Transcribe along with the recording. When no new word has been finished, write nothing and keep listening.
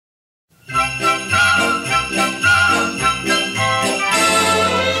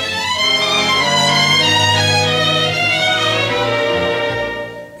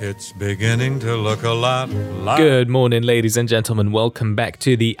beginning to look a lot like... Good morning, ladies and gentlemen. Welcome back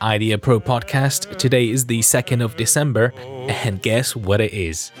to the Idea Pro podcast. Today is the 2nd of December, and guess what it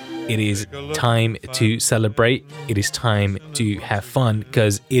is? It is time to celebrate. It is time to have fun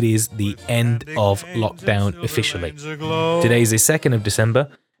because it is the end of lockdown officially. Today is the 2nd of December,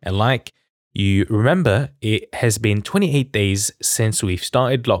 and like you remember, it has been 28 days since we've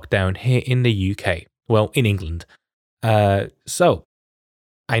started lockdown here in the UK. Well, in England. So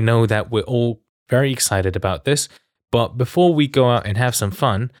I know that we're all very excited about this, but before we go out and have some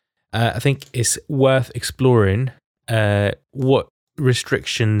fun, I think it's worth exploring what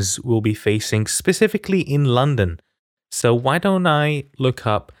restrictions we'll be facing specifically in London. So why don't I look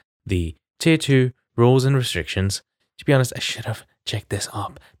up the Tier 2 rules and restrictions? To be honest, I should have checked this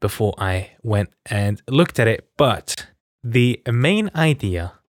up before I went and looked at it, but the main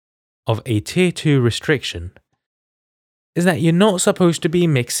idea of a Tier 2 restriction is that you're not supposed to be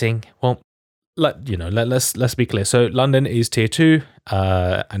mixing. Well, let's be clear. So London is Tier 2.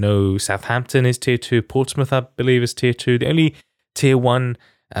 I know Southampton is Tier 2. Portsmouth, I believe, is Tier 2. The only Tier 1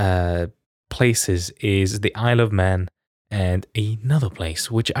 places is the Isle of Man and another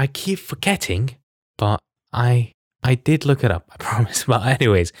place, which I keep forgetting, but I did look it up, I promise. But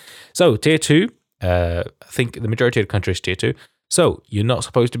anyways, so Tier 2, I think the majority of the country is Tier 2. So you're not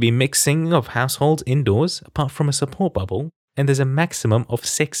supposed to be mixing of households indoors apart from a support bubble, and there's a maximum of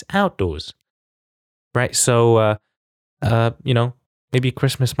 6 outdoors. Right, so, maybe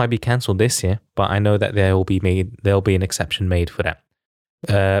Christmas might be cancelled this year, but I know that there'll be an exception made for that.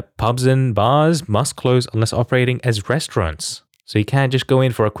 Pubs and bars must close unless operating as restaurants. So you can't just go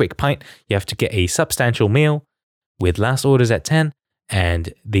in for a quick pint. You have to get a substantial meal with last orders at 10,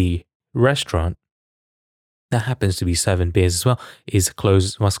 and the restaurant that happens to be serving beers as well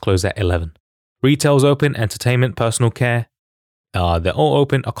must close at 11. Retail's open, entertainment, personal care, they're all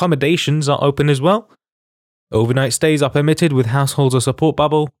open. Accommodations are open as well. Overnight stays are permitted with households or support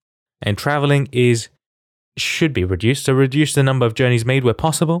bubble, and traveling should be reduced. So reduce the number of journeys made where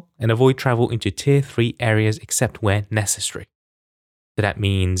possible, and avoid travel into Tier 3 areas except where necessary. So that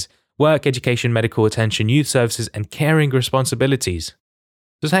means work, education, medical attention, youth services, and caring responsibilities.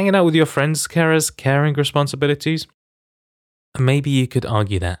 Just hanging out with your friends, carers, caring responsibilities? Maybe you could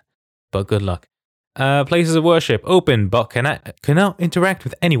argue that, but good luck. Places of worship open, but cannot interact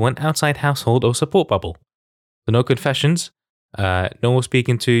with anyone outside household or support bubble. So no confessions, no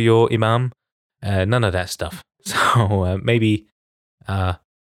speaking to your imam, none of that stuff. So maybe, I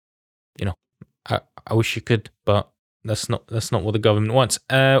wish you could, but that's not what the government wants.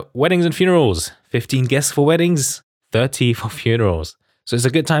 Weddings and funerals, 15 guests for weddings, 30 for funerals. So it's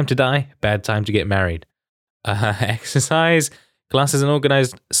a good time to die, bad time to get married. Exercise, classes and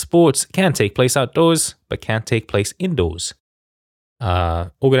organized sports can take place outdoors, but can't take place indoors.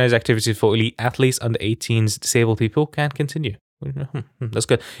 Organized activities for elite athletes under 18's disabled people can continue. That's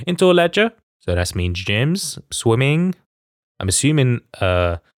good. Indoor leisure, so that means gyms, swimming. I'm assuming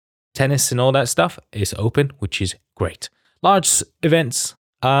tennis and all that stuff is open, which is great. Large events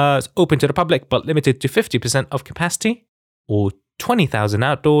are open to the public, but limited to 50% of capacity, or 20,000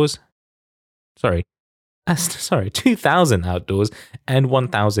 outdoors. 2,000 outdoors and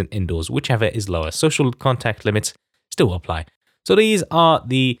 1,000 indoors, whichever is lower. Social contact limits still apply. So these are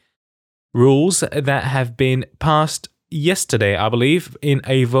the rules that have been passed yesterday, I believe, in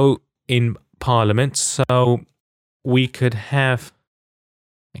a vote in Parliament. So I can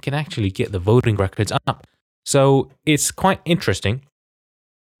actually get the voting records up. So it's quite interesting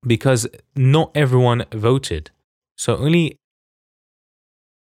because not everyone voted.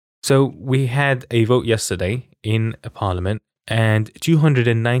 So we had a vote yesterday in Parliament, and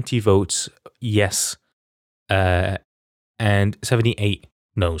 290 votes yes, and 78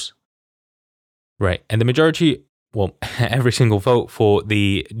 no's. Right, and the majority, every single vote for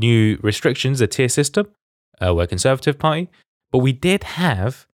the new restrictions, the tier system, were Conservative Party, but we did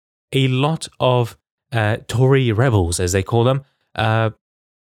have a lot of Tory rebels, as they call them,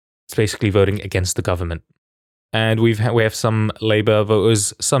 it's basically voting against the government. And we have some Labour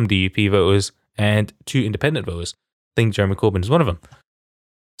voters, some DUP voters, and 2 independent voters. I think Jeremy Corbyn is one of them.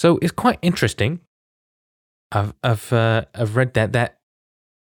 So it's quite interesting. I've read that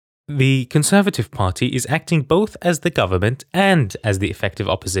the Conservative Party is acting both as the government and as the effective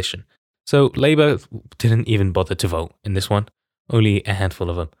opposition. So Labour didn't even bother to vote in this one. Only a handful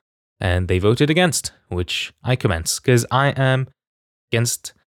of them. And they voted against, which I commend, because I am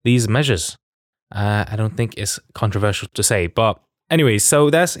against these measures. I don't think it's controversial to say. But anyways, so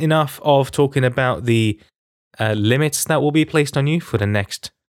that's enough of talking about the limits that will be placed on you for the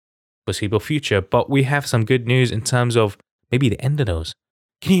next foreseeable future. But we have some good news in terms of maybe the end of those.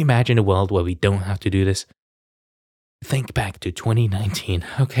 Can you imagine a world where we don't have to do this? Think back to 2019.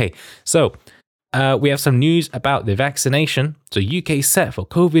 Okay, so we have some news about the vaccination. So UK set for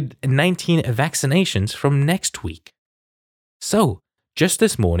COVID-19 vaccinations from next week. So just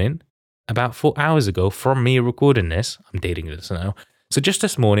this morning, about 4 hours ago from me recording this, I'm dating this now. So just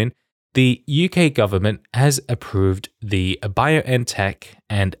this morning, the UK government has approved the BioNTech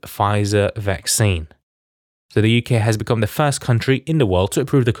and Pfizer vaccine. So the UK has become the first country in the world to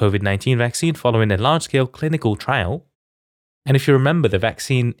approve the COVID-19 vaccine following a large-scale clinical trial. And if you remember, the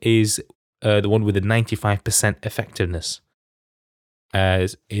vaccine is the one with the 95% effectiveness.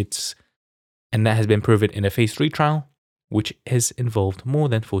 And that has been proven in a phase 3 trial, which has involved more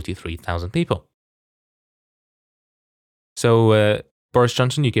than 43,000 people. So Boris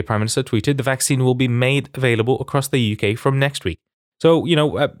Johnson, UK Prime Minister, tweeted, the vaccine will be made available across the UK from next week. So,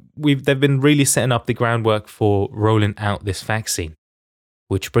 they've been really setting up the groundwork for rolling out this vaccine,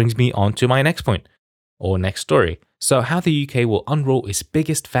 which brings me on to my next point, or next story. So, how the UK will unroll its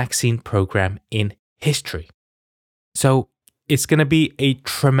biggest vaccine program in history. So, it's going to be a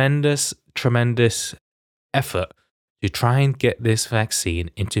tremendous effort to try and get this vaccine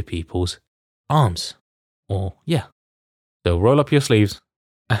into people's arms. So, roll up your sleeves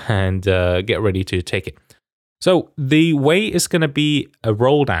and get ready to take it. So the way it's going to be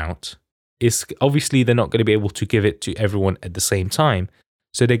rolled out is obviously they're not going to be able to give it to everyone at the same time.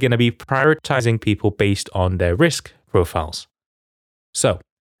 So they're going to be prioritizing people based on their risk profiles. So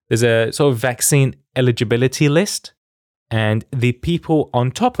there's a sort of vaccine eligibility list. And the people on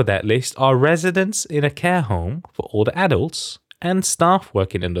top of that list are residents in a care home for older adults and staff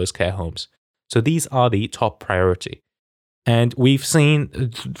working in those care homes. So these are the top priority. And we've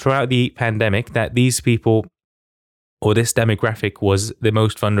seen throughout the pandemic that these people, or this demographic, was the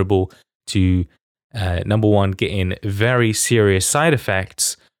most vulnerable to, number one, getting very serious side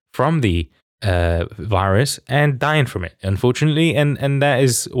effects from the virus and dying from it, unfortunately. And that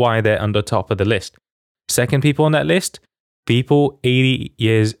is why they're on the top of the list. Second people on that list, people 80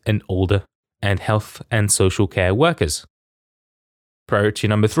 years and older and health and social care workers. Priority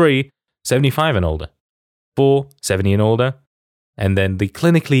number 3, 75 and older. 4, 70 and older. And then the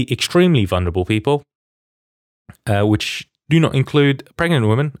clinically extremely vulnerable people, which do not include pregnant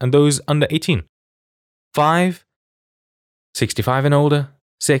women and those under 18. 5, 65 and older.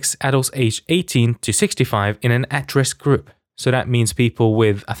 6, adults aged 18 to 65 in an at-risk group. So that means people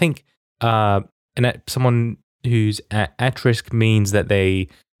with, I think, someone who's at risk means that they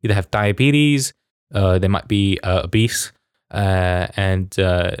either have diabetes, they might be obese, and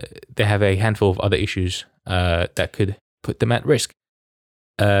they have a handful of other issues that could put them at risk.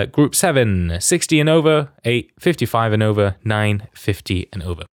 Group 7, 60 and over, 8, 55 and over, 9, 50 and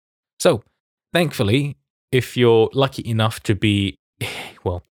over. So, thankfully, if you're lucky enough to be,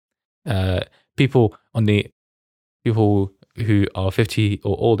 people who are 50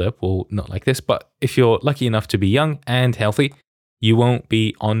 or older will not like this, but if you're lucky enough to be young and healthy, you won't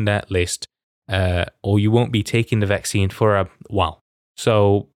be on that list, or you won't be taking the vaccine for a while.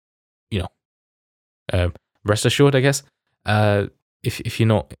 So, rest assured, I guess, if you're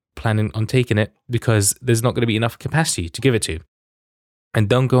not planning on taking it, because there's not going to be enough capacity to give it to. And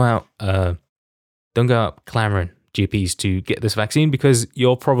don't go out clamoring GPs to get this vaccine, because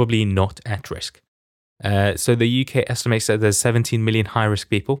you're probably not at risk. So the UK estimates that there's 17 million high-risk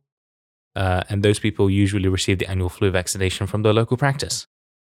people, and those people usually receive the annual flu vaccination from their local practice.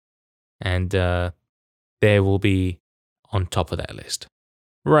 And they will be on top of that list.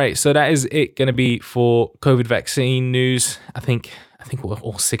 Right, so that is it going to be for COVID vaccine news. I think we're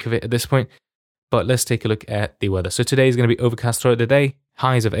all sick of it at this point, but let's take a look at the weather. So today is going to be overcast throughout the day,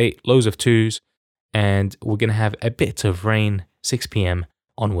 highs of 8, lows of 2s, and we're going to have a bit of rain 6 p.m.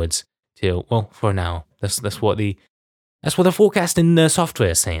 onwards till, for now. That's what the forecasting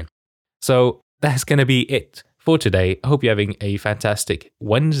software is saying. So that's going to be it for today. I hope you're having a fantastic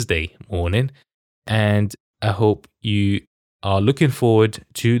Wednesday morning, and I hope you are looking forward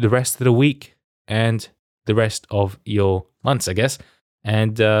to the rest of the week and the rest of your months, I guess.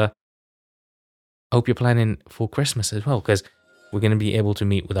 And I hope you're planning for Christmas as well, because we're going to be able to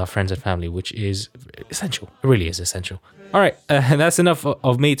meet with our friends and family, which is essential. It really is essential. All right, that's enough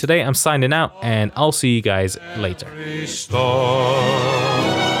of me today. I'm signing out, and I'll see you guys later.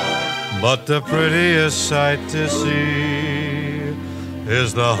 But the prettiest sight to see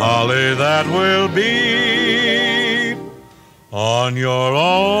is the holly that will be on your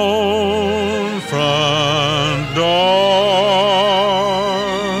own front door.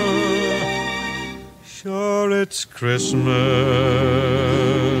 Sure, it's Christmas.